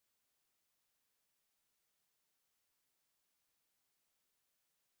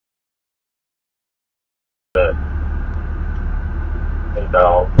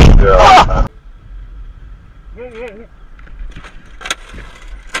down. Yeah.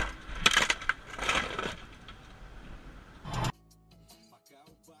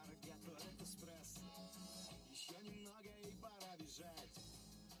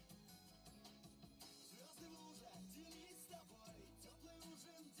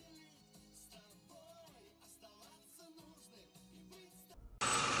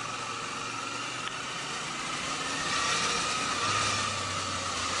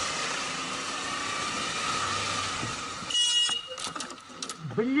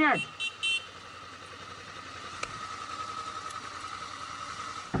 Блять!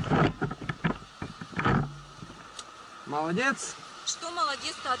 Молодец! Что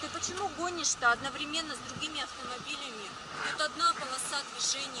молодец-то? А ты почему гонишь-то одновременно с другими автомобилями? Тут одна полоса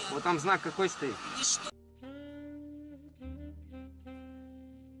движения. Вот там знак какой стоит. И что?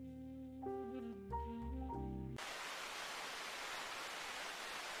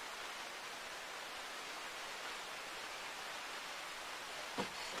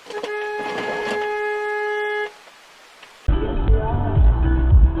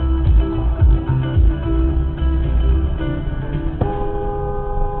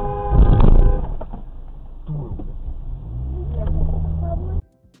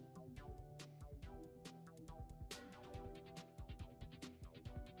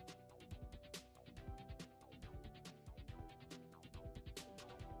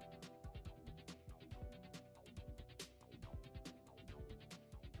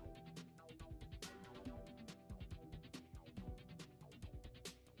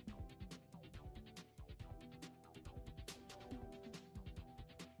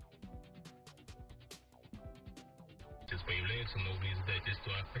 Появляются новые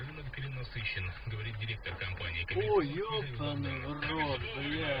издательства. Рынок перенасыщен, говорит директор компании. Ой, ёбаный в рот,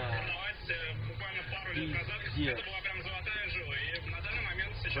 бля. Буквально пару лет назад это была прям золотая жила. И на данный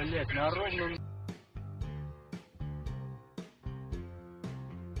момент сейчас... Блять, на ровном...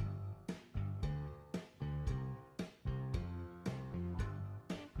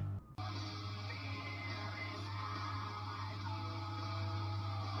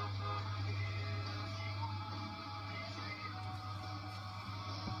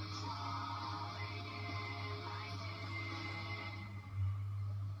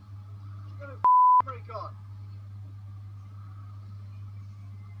 Break on.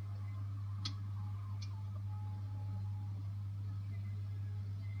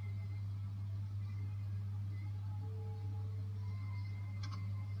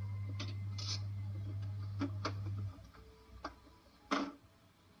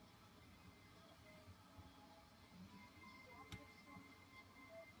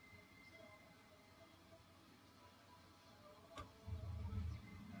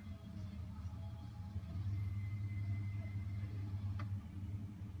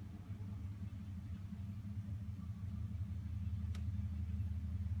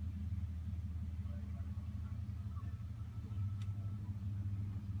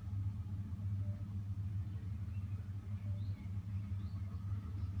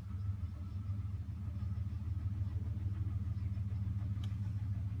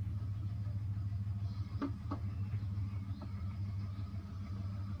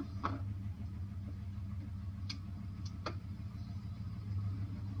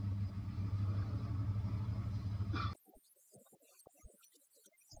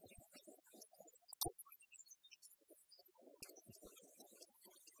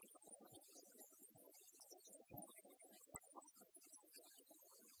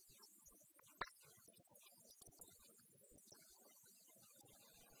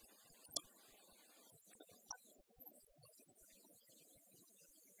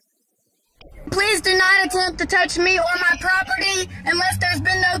 Please do not attempt to touch me or my property unless there's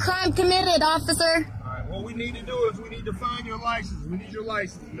been no crime committed, officer. Alright, what we need to do is we need to find your license. We need your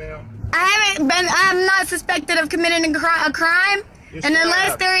license, ma'am. I'm not suspected of committing a crime. Yes, and unless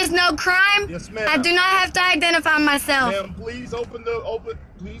ma'am. there is no crime, Yes, ma'am. I do not have to identify myself. Ma'am, please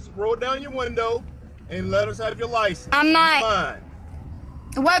please roll down your window and let us have your license. I'm not. Fine.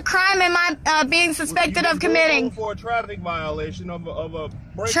 What crime am I being suspected of committing? For a traffic violation of a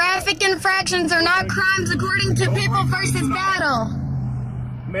break. Traffic infractions are not crimes according to People versus Battle.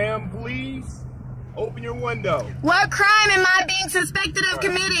 Ma'am, please open your window. What crime am I being suspected of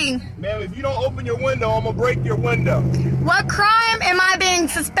committing? Ma'am, if you don't open your window, I'm gonna break your window. What crime am I being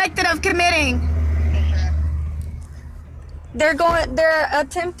suspected of committing? They're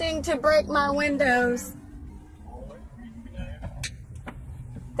attempting to break my windows.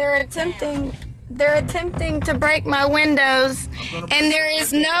 They're attempting to break my windows, and there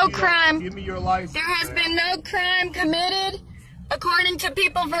is no crime. Give me your license. There has been no crime committed. According to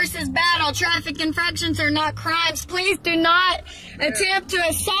People versus Battle, traffic infractions are not crimes. Please do not attempt to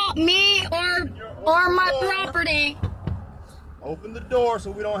assault me or my property. Open the door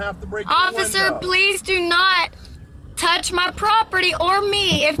so we don't have to break the Officer, window. please do not touch my property or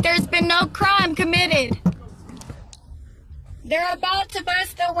me if there's been no crime committed. They're about to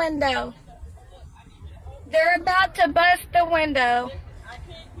bust the window. They're about to bust the window.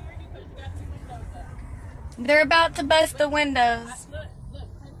 They're about to bust the windows.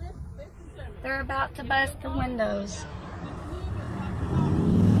 They're about to bust the windows.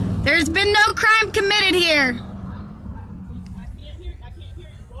 There's been no crime committed here.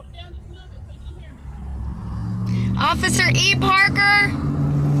 Officer E. Parker,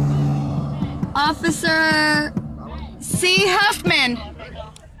 Officer C. Huffman,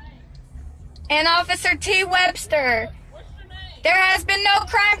 and Officer T. Webster. There has been no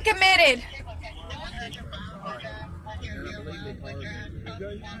crime committed.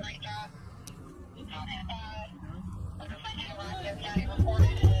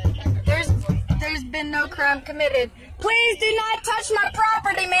 There's been no crime committed. Please do not touch my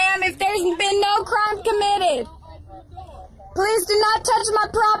property, ma'am, if there's been no crime committed. Please do not touch my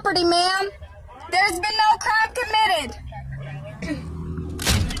property, ma'am. There's been no crime committed.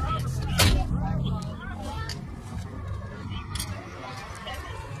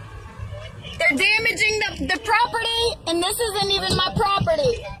 They're damaging the property, and this isn't even my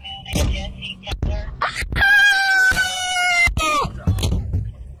property.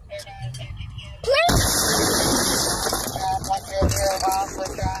 Please.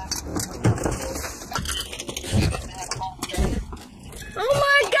 Oh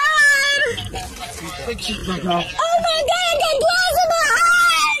my God! Oh my God! I got glass in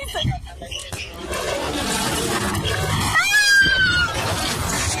my eyes!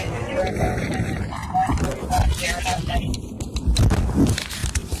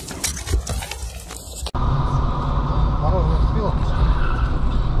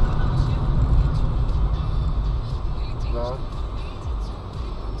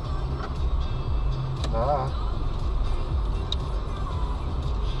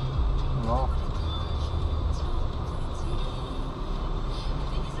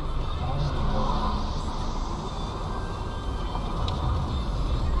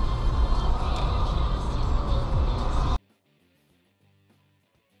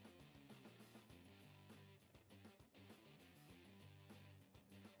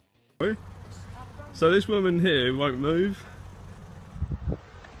 So this woman here won't move,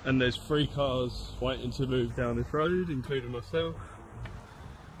 and there's 3 cars waiting to move down this road, including myself.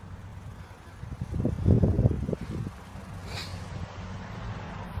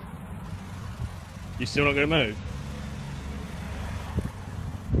 You're still not going to move?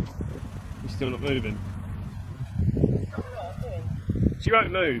 You're still not moving? She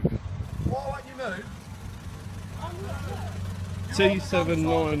won't move. Why won't you move?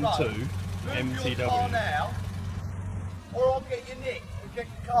 2792 Move your car MTW. now, or I'll get you nicked. We'll get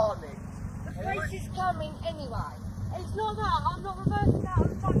your car nicked. The police is coming anyway. It's not that. I'm not reversing out of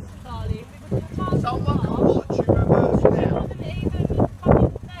the taxi, darling. Because the car's Someone can watch you reverse now. wasn't even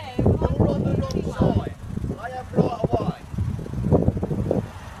fucking there. You're on the wrong side. I have right away.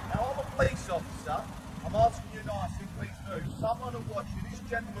 Now I'm a police officer. I'm asking you nicely, please move. Someone will watch you. This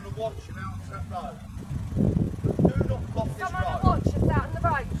gentleman will watch you out on that road. But do not block this Someone road. will watch us out on the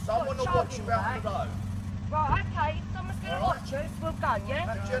road. Someone will watch you out on the road. Right, okay. If someone's going to watch us, we'll go, yeah?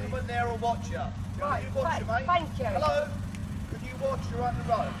 That gentleman there will watch you. Right, Can you watch you, mate? thank you. Hello? Could you watch you on the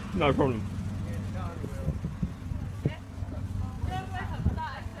road? No problem.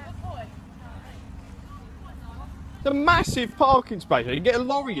 It's a massive parking space. You can get a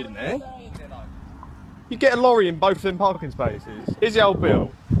lorry in there. You get a lorry in both of them parking spaces. Is the old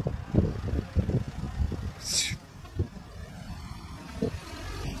Bill?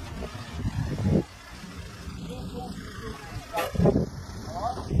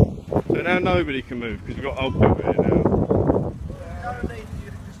 So now nobody can move because we've got old Bill here now. No need for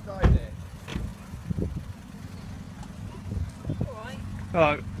you to just stay there.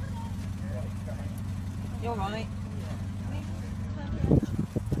 Hello. You're right.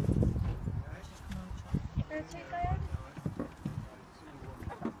 Can I take that